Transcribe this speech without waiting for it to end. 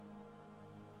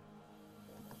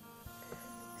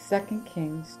2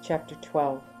 Kings chapter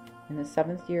 12. In the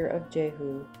 7th year of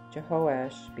Jehu,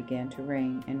 Jehoash began to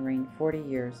reign, and reigned 40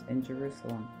 years in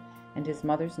Jerusalem. And his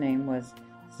mother's name was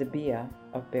Zibiah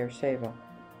of Beersheba.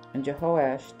 And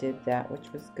Jehoash did that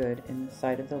which was good in the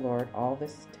sight of the Lord all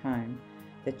this time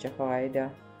that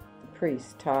Jehoiada the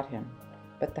priest taught him.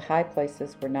 But the high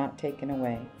places were not taken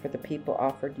away, for the people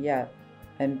offered yet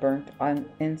and burnt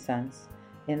incense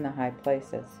in the high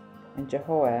places. And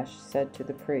Jehoash said to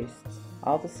the priests,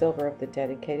 all the silver of the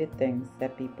dedicated things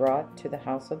that be brought to the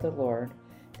house of the Lord,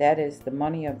 that is, the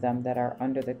money of them that are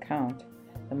under the count,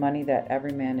 the money that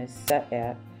every man is set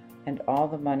at, and all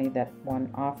the money that one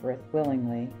offereth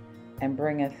willingly, and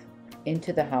bringeth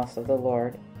into the house of the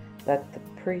Lord, let the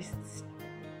priests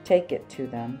take it to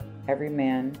them, every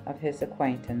man of his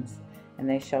acquaintance, and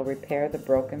they shall repair the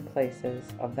broken places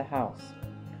of the house,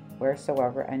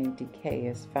 wheresoever any decay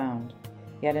is found.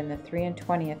 Yet in the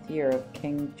 23rd year of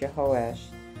King Jehoash,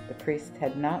 the priests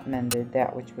had not mended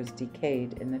that which was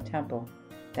decayed in the temple.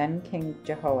 Then King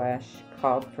Jehoash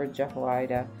called for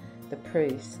Jehoiada the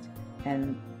priest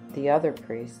and the other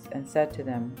priests, and said to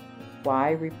them, why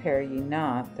repair ye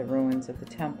not the ruins of the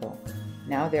temple?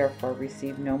 Now therefore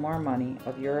receive no more money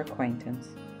of your acquaintance,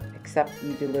 except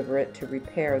ye deliver it to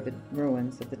repair the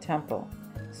ruins of the temple.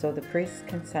 So the priests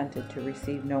consented to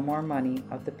receive no more money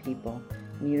of the people,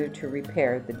 neither to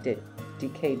repair the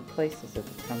decayed places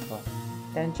of the temple.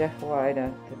 Then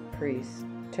Jehoiada the priest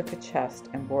took a chest,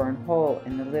 and bore an hole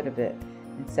in the lid of it,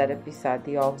 and set it beside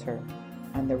the altar,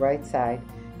 on the right side,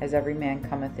 as every man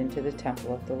cometh into the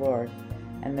temple of the Lord.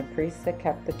 And the priests that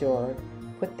kept the door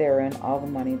put therein all the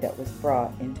money that was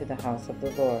brought into the house of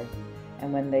the Lord.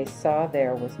 And when they saw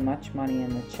there was much money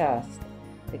in the chest,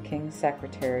 the king's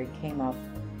secretary came up,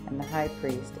 and the high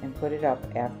priest, and put it up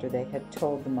after they had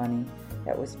told the money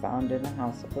that was found in the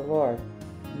house of the Lord.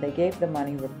 And they gave the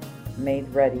money made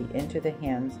ready into the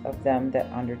hands of them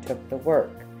that undertook the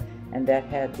work, and that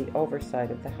had the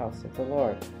oversight of the house of the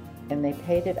Lord. And they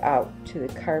paid it out to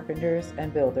the carpenters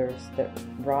and builders that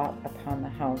wrought upon the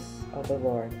house of the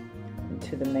Lord, and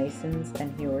to the masons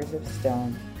and hewers of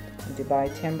stone, and to buy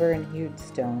timber and hewed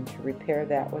stone to repair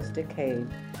that was decayed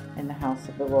in the house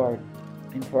of the Lord,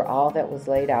 and for all that was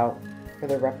laid out for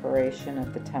the reparation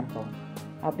of the temple.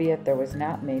 Albeit there was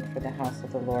not made for the house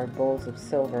of the Lord bowls of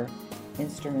silver,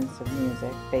 instruments of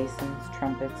music, basins,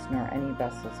 trumpets, nor any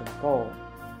vessels of gold,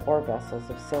 or vessels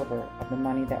of silver of the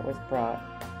money that was brought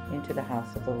into the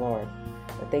house of the Lord.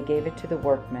 But they gave it to the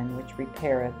workmen which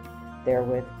repaireth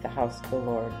therewith the house of the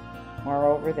Lord.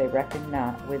 Moreover, they reckoned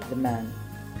not with the men,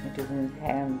 into whose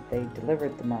hand they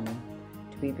delivered the money,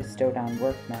 to be bestowed on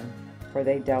workmen, for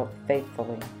they dealt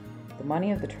faithfully. The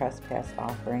money of the trespass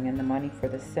offering and the money for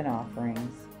the sin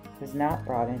offerings was not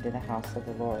brought into the house of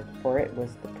the Lord, for it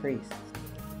was the priests.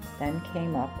 Then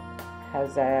came up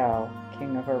Hazael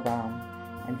king of Aram,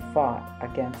 and fought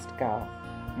against Gath,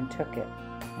 and took it.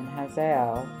 And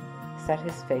Hazael set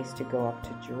his face to go up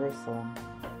to Jerusalem.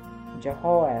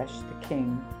 Jehoash the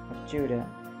king of Judah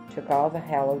took all the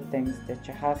hallowed things that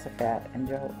Jehoshaphat and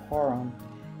Jehoram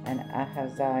and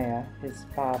Ahaziah his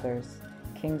fathers,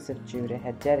 kings of Judah,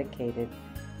 had dedicated,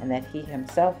 and that he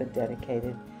himself had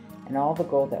dedicated, and all the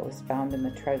gold that was found in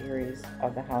the treasuries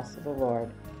of the house of the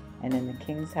Lord, and in the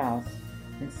king's house,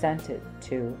 and sent it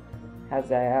to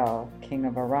Hazael king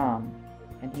of Aram,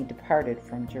 and he departed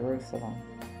from Jerusalem.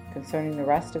 Concerning the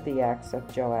rest of the acts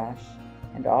of Joash,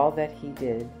 and all that he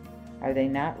did, are they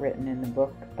not written in the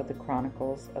book of the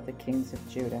Chronicles of the kings of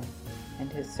Judah?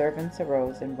 And his servants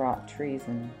arose and wrought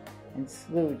treason, and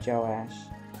slew Joash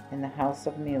in the house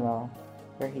of Millo,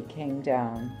 where he came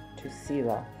down to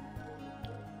Selah.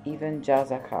 Even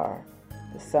Jazachar,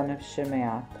 the son of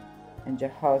Shimeath, and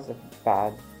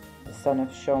Jehozabad, the son of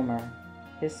Shomer,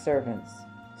 his servants,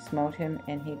 smote him,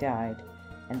 and he died.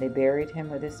 And they buried him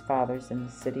with his fathers in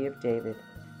the city of David,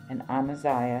 and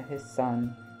Amaziah his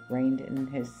son reigned in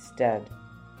his stead.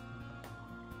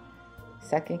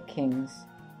 2 Kings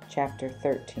chapter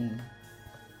 13.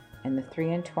 In the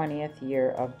 23rd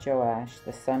year of Joash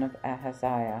the son of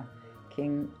Ahaziah,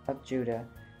 king of Judah,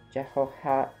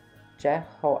 Jehoahaz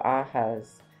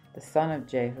the son of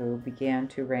Jehu began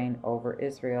to reign over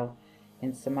Israel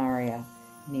in Samaria,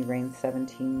 and he reigned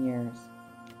 17 years.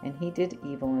 And he did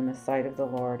evil in the sight of the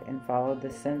Lord, and followed the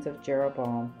sins of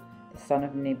Jeroboam the son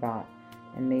of Nebat,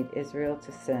 and made Israel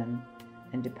to sin,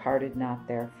 and departed not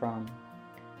therefrom.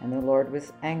 And the Lord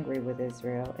was angry with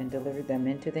Israel, and delivered them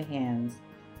into the hands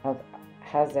of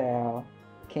Hazael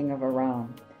king of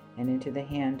Aram, and into the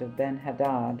hand of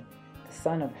Ben-Hadad the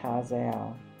son of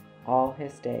Hazael, all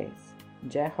his days.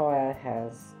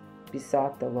 Jehoahaz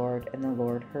besought the Lord, and the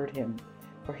Lord heard him,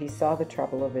 for he saw the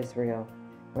trouble of Israel,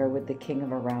 wherewith the king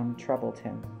of Aram troubled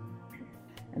him.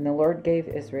 And the Lord gave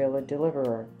Israel a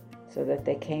deliverer, so that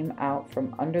they came out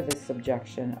from under the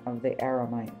subjection of the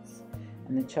Aramites.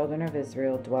 And the children of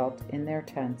Israel dwelt in their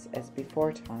tents as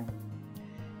beforetime.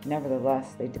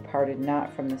 Nevertheless, they departed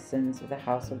not from the sins of the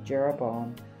house of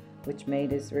Jeroboam, which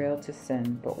made Israel to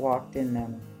sin, but walked in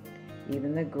them.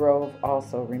 Even the grove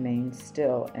also remained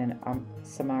still in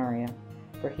Samaria,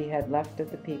 for he had left of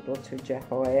the people to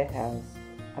Jehoahaz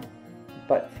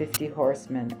but 50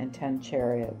 horsemen and 10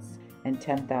 chariots and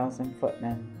 10,000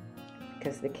 footmen,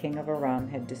 because the king of Aram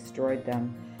had destroyed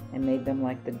them and made them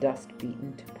like the dust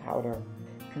beaten to powder.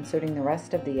 Concerning the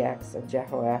rest of the acts of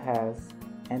Jehoahaz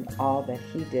and all that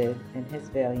he did and his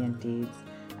valiant deeds,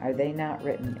 are they not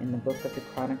written in the book of the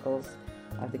Chronicles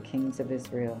of the kings of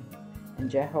Israel? And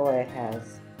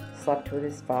Jehoahaz slept with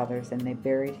his fathers, and they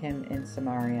buried him in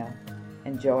Samaria.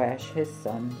 And Joash his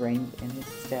son reigned in his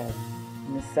stead.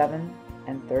 In the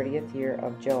 37th year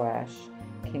of Joash,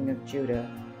 king of Judah,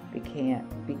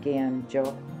 began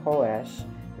Jehoash,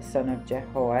 the son of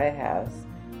Jehoahaz,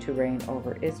 to reign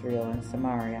over Israel in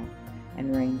Samaria,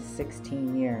 and reigned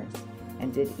 16 years,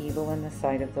 and did evil in the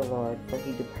sight of the Lord, for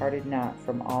he departed not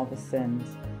from all the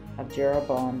sins of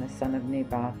Jeroboam the son of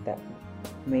Nebat that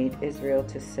made Israel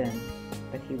to sin,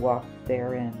 but he walked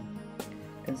therein.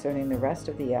 Concerning the rest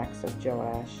of the acts of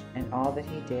Joash, and all that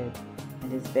he did,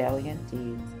 and his valiant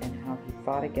deeds, and how he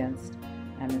fought against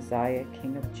Amaziah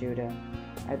king of Judah,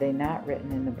 are they not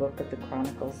written in the book of the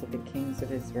Chronicles of the kings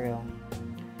of Israel?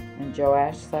 And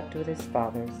Joash slept with his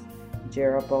fathers.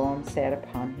 Jeroboam sat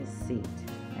upon his seat,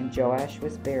 and Joash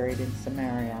was buried in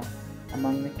Samaria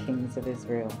among the kings of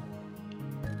Israel.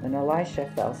 When Elisha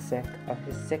fell sick of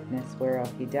his sickness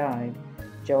whereof he died,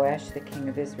 Joash the king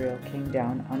of Israel came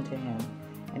down unto him,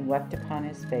 and wept upon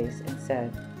his face, and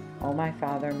said, O my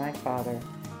father,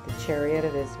 the chariot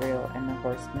of Israel, and the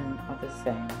horsemen of the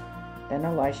same. Then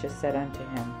Elisha said unto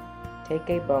him, Take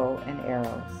a bow and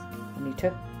arrows. And he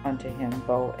took unto him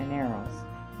bow and arrows.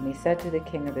 And he said to the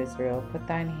king of Israel, Put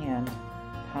thine hand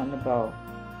upon the bow.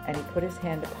 And he put his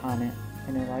hand upon it.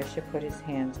 And Elisha put his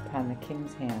hands upon the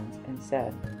king's hands, and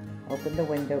said, Open the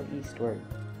window eastward.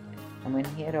 And when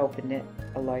he had opened it,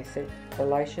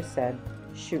 Elisha said,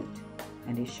 Shoot.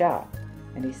 And he shot.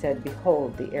 And he said,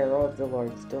 Behold, the arrow of the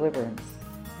Lord's deliverance,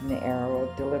 and the arrow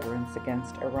of deliverance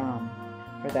against Aram.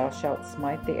 For thou shalt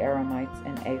smite the Aramites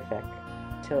in Aphek,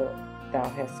 till thou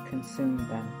hast consumed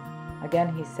them.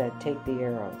 Again he said, Take the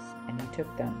arrows. And he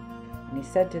took them. And he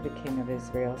said to the king of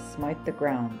Israel, Smite the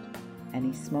ground. And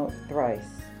he smote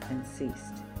thrice, and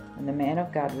ceased. And the man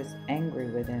of God was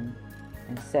angry with him,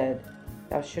 and said,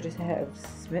 Thou shouldst have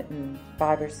smitten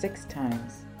 5 or 6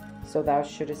 times, so thou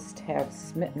shouldst have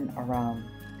smitten Aram,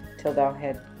 till thou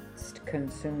hadst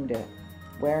consumed it.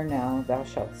 Where now thou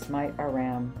shalt smite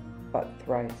Aram but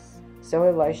thrice. So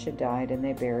Elisha died, and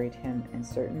they buried him, and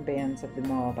certain bands of the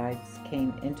Moabites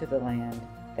came into the land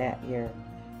that year.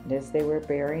 And as they were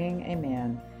burying a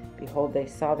man, behold, they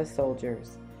saw the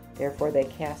soldiers. Therefore they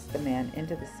cast the man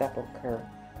into the sepulchre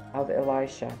of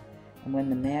Elisha. And when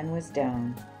the man was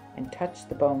down, and touched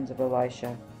the bones of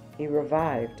Elisha, he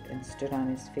revived, and stood on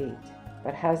his feet.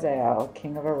 But Hazael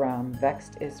king of Aram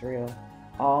vexed Israel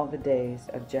all the days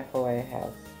of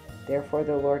Jehoahaz. Therefore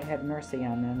the Lord had mercy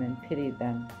on them, and pitied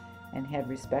them, and had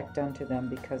respect unto them,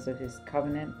 because of his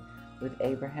covenant with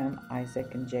Abraham,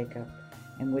 Isaac, and Jacob,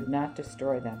 and would not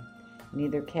destroy them,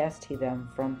 neither cast he them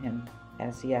from him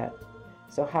as yet.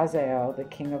 So Hazael the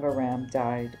king of Aram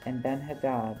died, and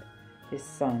Benhadad his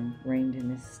son reigned in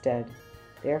his stead.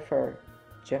 Therefore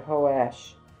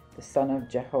Jehoash the son of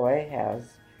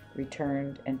Jehoahaz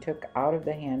returned, and took out of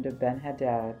the hand of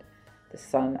Benhadad the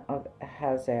son of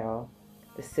Hazael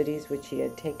the cities which he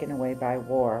had taken away by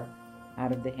war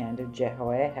out of the hand of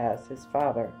Jehoahaz his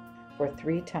father. For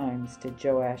 3 times did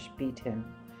Joash beat him,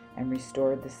 and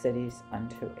restored the cities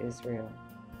unto Israel.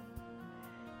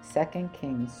 2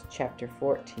 Kings chapter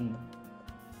 14.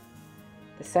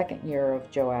 The 2nd year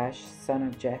of Joash, son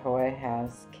of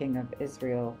Jehoahaz, king of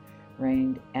Israel,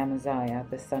 reigned Amaziah,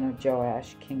 the son of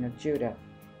Joash, king of Judah.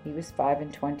 He was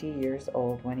 25 years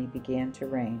old when he began to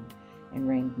reign, and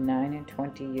reigned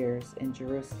 29 years in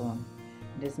Jerusalem.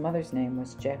 And his mother's name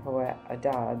was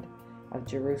Jehoadad of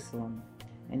Jerusalem.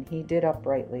 And he did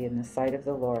uprightly in the sight of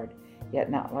the Lord, yet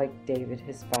not like David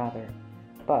his father,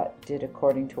 but did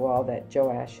according to all that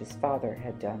Joash his father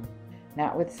had done.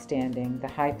 Notwithstanding, the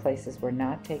high places were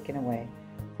not taken away,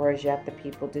 for as yet the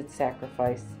people did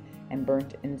sacrifice and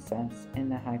burnt incense in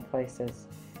the high places.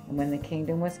 And when the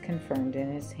kingdom was confirmed in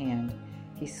his hand,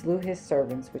 he slew his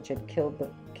servants which had killed the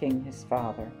king his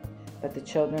father. But the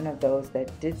children of those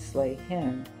that did slay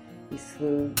him he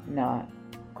slew not,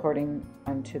 according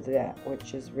unto that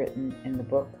which is written in the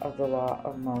book of the law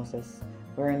of Moses,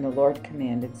 wherein the Lord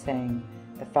commanded, saying,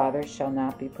 The fathers shall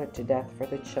not be put to death for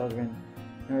the children,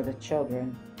 nor the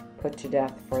children put to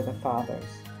death for the fathers,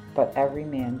 but every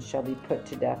man shall be put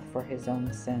to death for his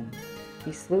own sin.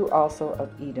 He slew also of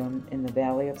Edom in the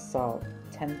valley of Salt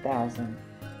 10,000,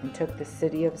 and took the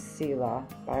city of Selah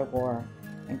by war,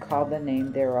 and called the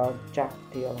name thereof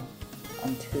Joktheel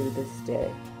unto this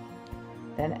day.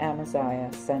 Then Amaziah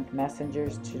sent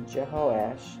messengers to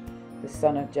Jehoash, the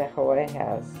son of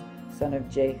Jehoahaz, son of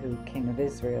Jehu, king of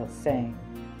Israel, saying,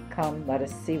 Come, let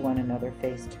us see one another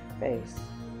face to face.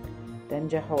 Then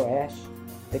Jehoash,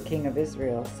 the king of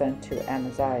Israel, sent to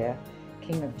Amaziah,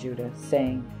 king of Judah,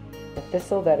 saying, The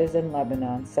thistle that is in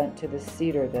Lebanon sent to the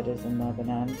cedar that is in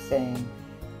Lebanon, saying,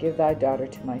 Give thy daughter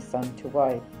to my son to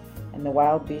wife. And the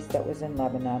wild beast that was in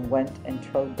Lebanon went and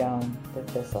trode down the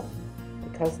thistle.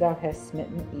 Because thou hast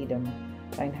smitten Edom,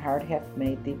 thine heart hath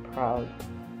made thee proud.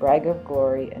 Brag of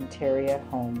glory, and tarry at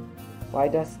home. Why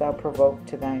dost thou provoke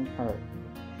to thine hurt,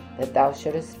 that thou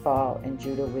shouldest fall, and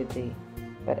Judah with thee?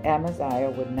 But Amaziah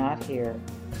would not hear.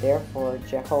 Therefore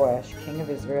Jehoash king of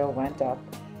Israel went up,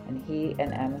 and he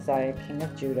and Amaziah king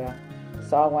of Judah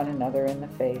saw one another in the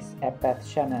face at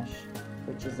Beth-shemesh,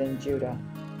 which is in Judah.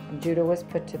 And Judah was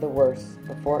put to the worse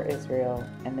before Israel,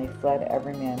 and they fled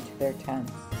every man to their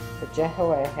tents. But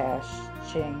Jehoash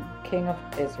king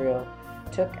of Israel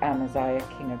took Amaziah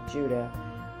king of Judah,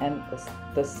 and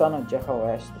the son of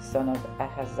Jehoash, the son of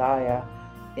Ahaziah,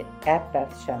 at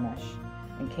Beth-shemesh,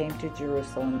 and came to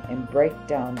Jerusalem, and brake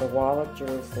down the wall of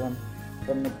Jerusalem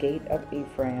from the gate of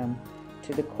Ephraim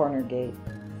to the corner gate,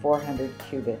 400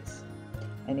 cubits.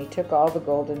 And he took all the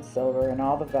gold and silver, and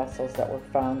all the vessels that were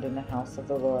found in the house of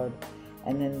the Lord,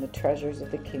 and in the treasures of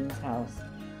the king's house,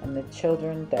 and the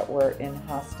children that were in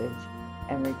hostage,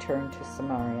 and returned to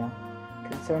Samaria.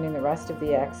 Concerning the rest of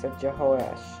the acts of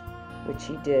Jehoash, which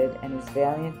he did, and his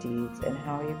valiant deeds, and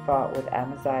how he fought with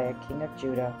Amaziah king of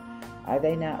Judah, are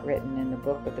they not written in the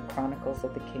book of the Chronicles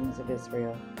of the kings of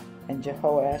Israel? And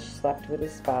Jehoash slept with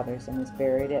his fathers, and was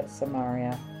buried at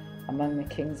Samaria among the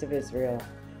kings of Israel.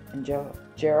 And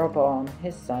Jeroboam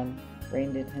his son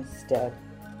reigned in his stead.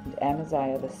 And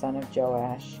Amaziah the son of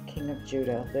Joash, king of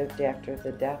Judah, lived after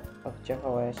the death of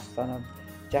Jehoash, son of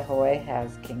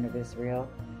Jehoahaz, king of Israel,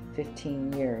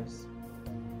 15 years.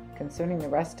 Concerning the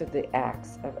rest of the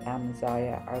acts of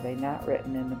Amaziah, are they not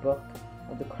written in the book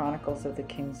of the Chronicles of the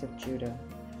kings of Judah?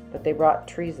 But they brought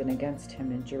treason against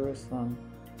him in Jerusalem,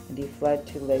 and he fled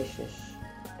to Lachish.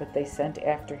 But they sent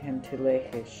after him to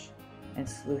Lachish, and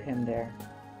slew him there.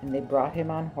 And they brought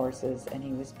him on horses, and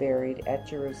he was buried at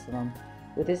Jerusalem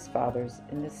with his fathers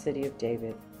in the city of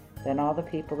David. Then all the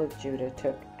people of Judah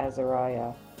took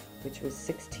Azariah, which was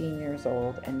 16 years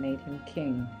old, and made him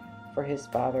king for his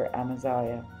father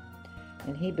Amaziah.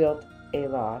 And he built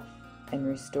Elath, and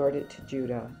restored it to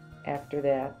Judah. After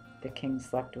that the king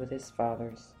slept with his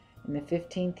fathers. In the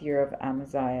 15th year of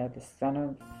Amaziah, the son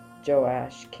of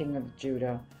Joash, king of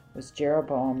Judah, was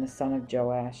Jeroboam the son of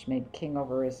Joash made king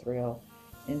over Israel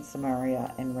in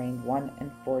Samaria, and reigned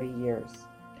 41 years.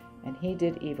 And he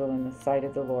did evil in the sight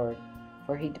of the Lord,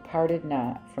 for he departed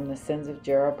not from the sins of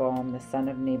Jeroboam the son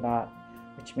of Nebat,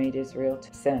 which made Israel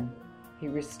to sin. He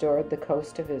restored the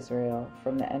coast of Israel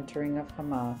from the entering of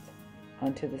Hamath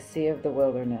unto the sea of the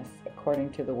wilderness,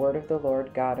 according to the word of the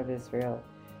Lord God of Israel,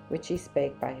 which he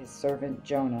spake by his servant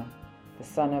Jonah, the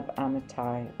son of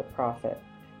Amittai the prophet,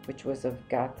 which was of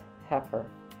Gath-hepher.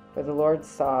 For the Lord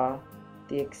saw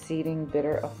the exceeding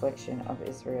bitter affliction of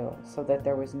Israel, so that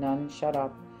there was none shut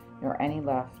up, nor any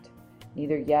left,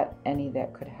 neither yet any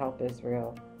that could help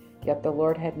Israel. Yet the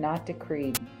Lord had not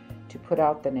decreed to put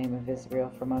out the name of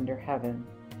Israel from under heaven.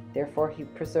 Therefore he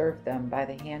preserved them by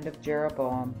the hand of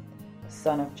Jeroboam, the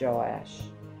son of Joash.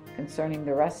 Concerning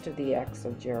the rest of the acts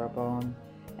of Jeroboam,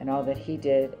 and all that he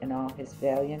did, and all his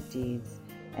valiant deeds,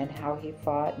 and how he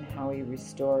fought, and how he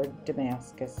restored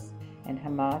Damascus and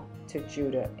Hamath to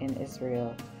Judah in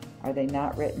Israel, are they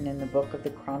not written in the book of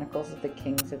the Chronicles of the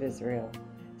kings of Israel?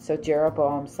 So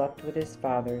Jeroboam slept with his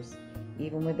fathers,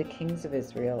 even with the kings of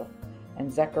Israel,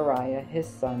 and Zechariah his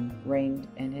son reigned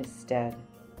in his stead.